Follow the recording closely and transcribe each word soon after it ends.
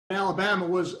Alabama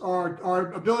was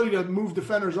our ability to move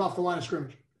defenders off the line of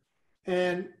scrimmage.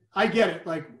 And I get it.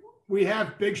 Like, we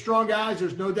have big, strong guys.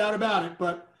 There's no doubt about it.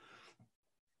 But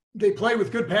they play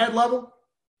with good pad level,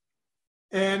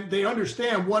 and they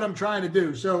understand what I'm trying to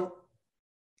do. So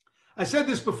I said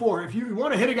this before. If you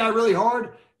want to hit a guy really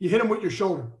hard, you hit him with your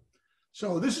shoulder.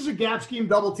 So this is a gap scheme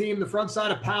double team, the front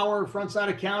side of power, front side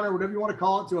of counter, whatever you want to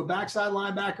call it, to a backside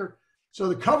linebacker. So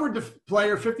the covered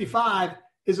player, 55,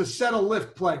 is a settle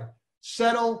lift player.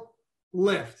 Settle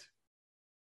lift.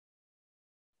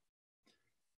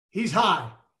 He's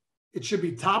high. It should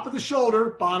be top of the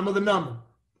shoulder, bottom of the number.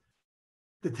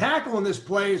 The tackle in this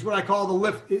play is what I call the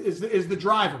lift, is the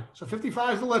driver. So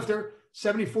 55 is the lifter,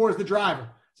 74 is the driver.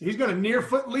 So he's going to near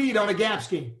foot lead on a gap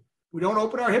scheme. We don't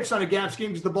open our hips on a gap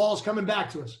scheme because the ball's coming back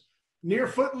to us. Near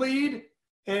foot lead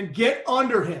and get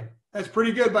under him. That's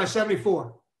pretty good by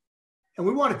 74. And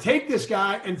we want to take this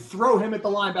guy and throw him at the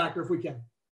linebacker if we can.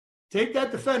 Take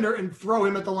that defender and throw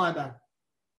him at the linebacker.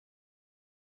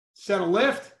 Set a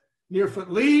lift, near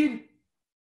foot lead,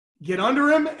 get under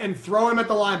him, and throw him at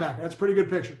the linebacker. That's a pretty good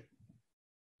picture.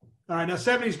 All right, now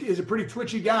 70 is a pretty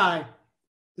twitchy guy.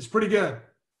 It's pretty good.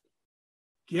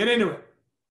 Get into it.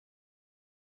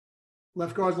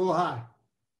 Left guard's a little high.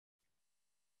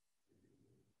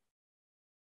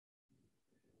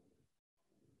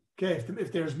 Okay,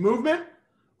 if there's movement,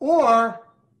 or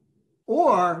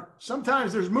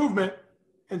sometimes there's movement,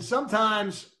 and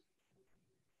sometimes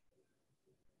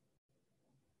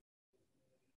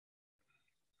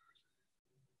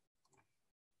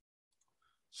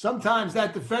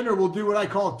that defender will do what I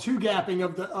call two gapping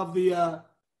of the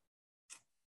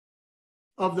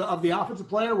offensive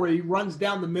player, where he runs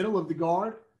down the middle of the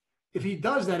guard. If he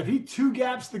does that, if he two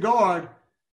gaps the guard,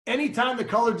 anytime the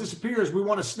color disappears, we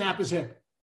want to snap his hip.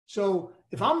 So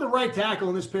if I'm the right tackle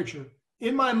in this picture,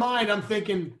 in my mind, I'm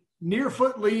thinking near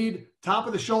foot lead, top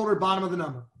of the shoulder, bottom of the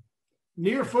number.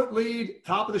 Near foot lead,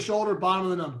 top of the shoulder, bottom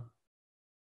of the number.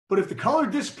 But if the color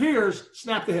disappears,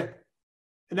 snap the hip.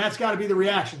 And that's got to be the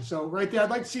reaction. So right there, I'd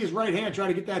like to see his right hand try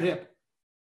to get that hip.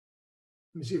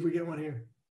 Let me see if we get one here.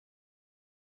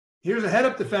 Here's a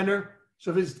head-up defender.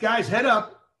 So if his guy's head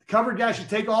up, the covered guy should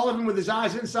take all of them with his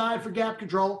eyes inside for gap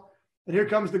control. And here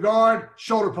comes the guard,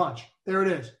 shoulder punch. There it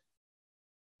is.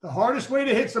 The hardest way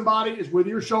to hit somebody is with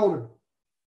your shoulder.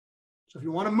 So if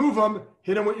you want to move them,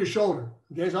 hit them with your shoulder.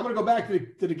 Okay, so I'm going to go back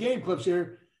to the game clips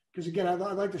here because, again, I'd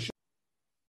like to show.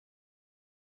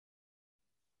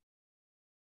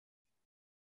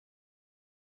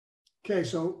 Okay,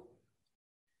 so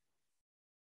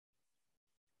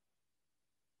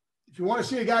if you want to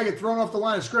see a guy get thrown off the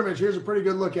line of scrimmage, here's a pretty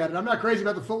good look at it. I'm not crazy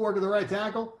about the footwork of the right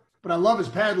tackle, but I love his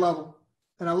pad level,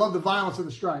 and I love the violence of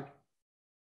the strike.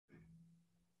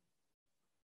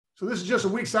 So this is just a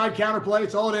weak side counter play.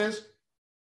 It's all it is.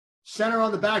 Center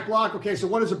on the back block. Okay, so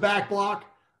what is a back block?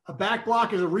 A back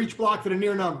block is a reach block to the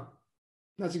near number.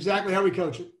 That's exactly how we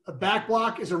coach it. A back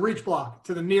block is a reach block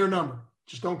to the near number.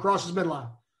 Just don't cross his midline.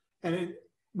 And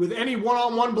with any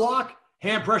one-on-one block,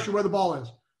 hand pressure where the ball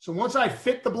is. So once I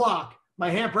fit the block,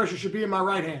 my hand pressure should be in my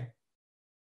right hand.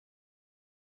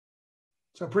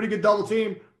 So pretty good double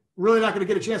team. Really not going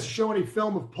to get a chance to show any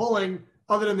film of pulling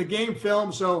other than the game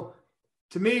film. So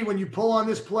to me, when you pull on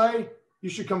this play, you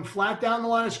should come flat down the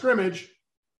line of scrimmage,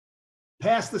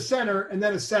 past the center, and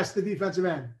then assess the defensive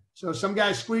end. So some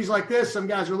guys squeeze like this. Some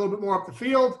guys are a little bit more up the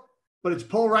field, but it's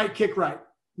pull right, kick right.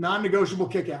 Non-negotiable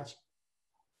kickouts.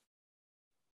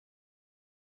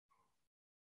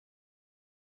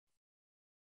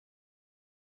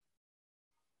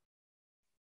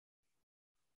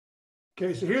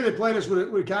 Okay, so here they played us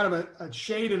with kind of a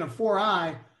shade and a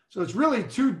 4-eye. So it's really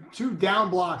two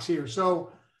down blocks here.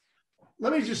 So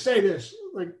let me just say this,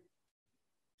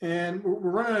 and we're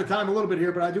running out of time a little bit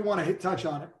here, but I do want to touch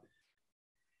on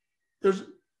it.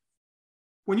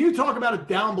 When you talk about a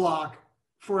down block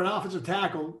for an offensive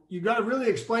tackle, you got to really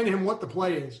explain to him what the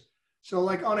play is. So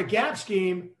like on a gap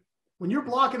scheme, when you're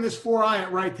blocking this 4-eye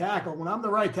at right tackle, when I'm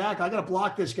the right tackle, I got to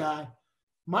block this guy.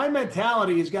 My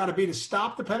mentality has got to be to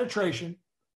stop the penetration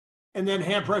and then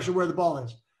hand pressure where the ball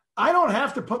is. I don't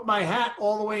have to put my hat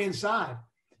all the way inside.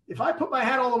 If I put my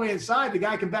hat all the way inside, the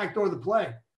guy can backdoor the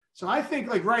play. So I think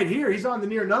like right here, he's on the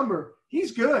near number.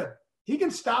 He's good. He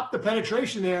can stop the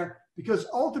penetration there because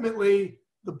ultimately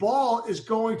the ball is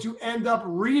going to end up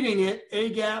reading it, A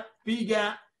gap, B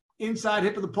gap, inside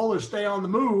hip of the puller, stay on the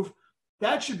move.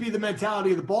 That should be the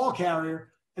mentality of the ball carrier.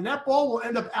 And that ball will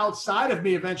end up outside of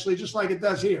me eventually, just like it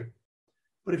does here.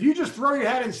 But if you just throw your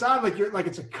head inside like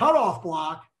it's a cutoff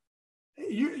block,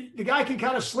 the guy can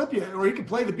kind of slip you, or he can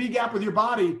play the B gap with your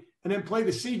body and then play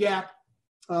the C gap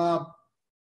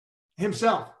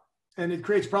himself. and it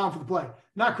creates a problem for the play.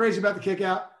 Not crazy about the kick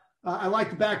out. I like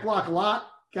the back block a lot.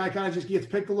 Guy kind of just gets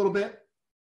picked a little bit. Let's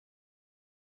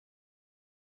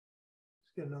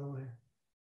get another one here.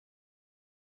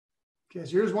 Okay,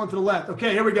 so here's one to the left.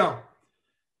 Okay, here we go.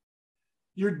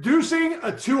 You're deucing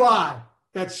a 2-eye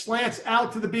that slants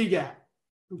out to the B gap.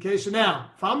 Okay, so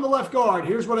now, if I'm the left guard,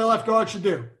 here's what a left guard should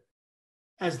do.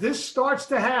 As this starts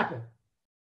to happen,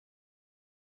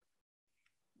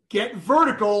 get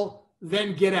vertical,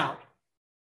 then get out.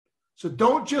 So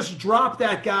don't just drop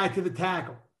that guy to the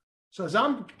tackle. So as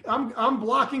I'm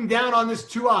blocking down on this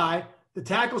 2-eye, the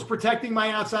tackle's protecting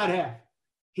my outside half.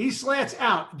 He slants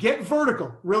out. Get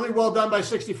vertical. Really well done by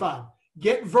 65.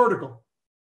 Get vertical.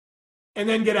 And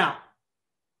then get out.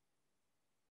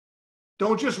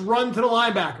 Don't just run to the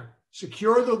linebacker.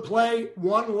 Secure the play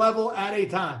one level at a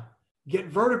time. Get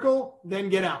vertical, then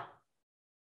get out.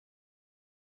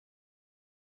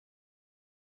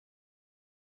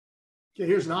 Okay,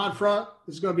 here's an odd front.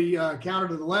 This is going to be counter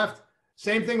to the left.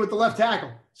 Same thing with the left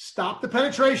tackle. Stop the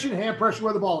penetration, hand pressure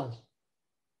where the ball is.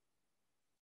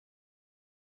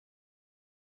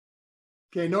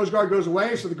 Okay, nose guard goes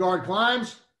away, so the guard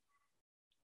climbs.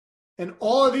 And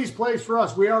all of these plays for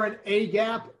us, we are an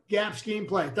A-gap scheme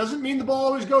play. It doesn't mean the ball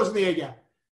always goes in the A-gap,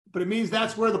 but it means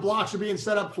that's where the blocks are being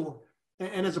set up for.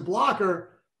 And as a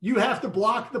blocker, you have to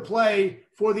block the play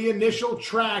for the initial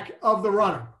track of the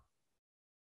runner.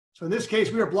 So in this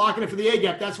case, we are blocking it for the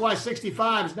A-gap. That's why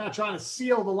 65 is not trying to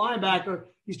seal the linebacker.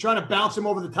 He's trying to bounce him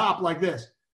over the top like this.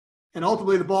 And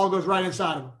ultimately, the ball goes right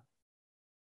inside of him.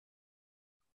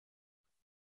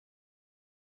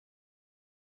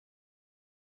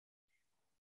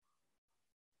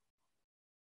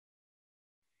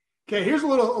 Okay, here's a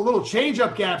little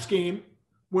change-up gap scheme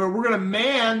where we're going to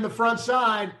man the front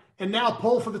side and now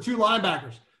pull for the 2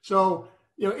 linebackers. So,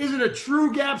 is it a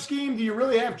true gap scheme? Do you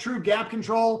really have true gap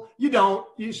control? You don't.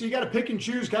 So you got to pick and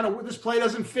choose kind of. This play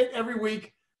doesn't fit every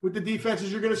week with the defenses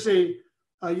you're going to see.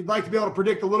 You'd like to be able to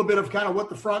predict a little bit of kind of what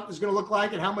the front is going to look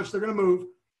like and how much they're going to move.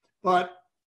 But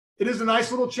it is a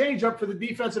nice little change-up for the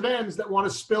defensive ends that want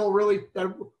to spill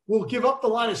that will give up the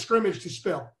line of scrimmage to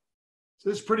spill. So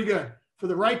this is pretty good. For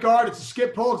the right guard, it's a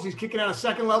skip pull because he's kicking out a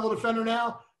second-level defender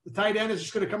now. The tight end is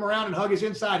just going to come around and hug his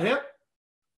inside hip.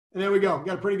 And there we go. We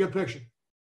got a pretty good picture.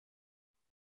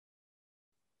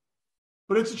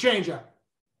 But it's a change-up.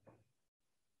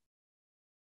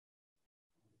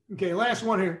 Okay, last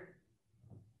one here.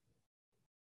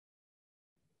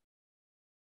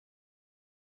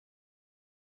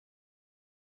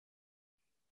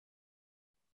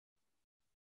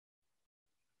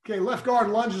 Okay, left guard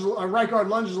lunges, right guard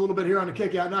lunges a little bit here on the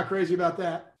kick out. Not crazy about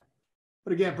that.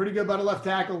 But again, pretty good by the left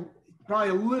tackle. Probably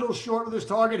a little short with his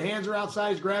target. Hands are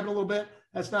outside. He's grabbing a little bit.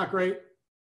 That's not great.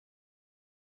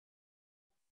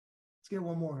 Let's get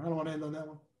one more. I don't want to end on that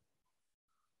one.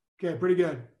 Okay, pretty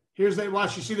good. Here's the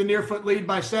watch. You see the near foot lead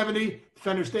by 70.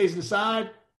 Defender stays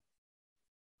inside.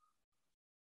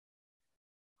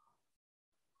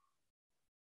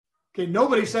 Okay,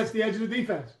 nobody sets the edge of the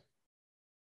defense.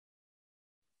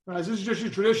 Right, this is just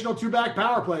your traditional 2-back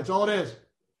power play. That's all it is.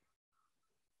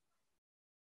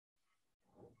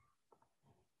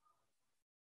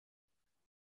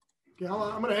 Okay,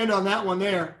 I'm going to end on that one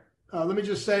there. Let me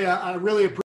just say I really appreciate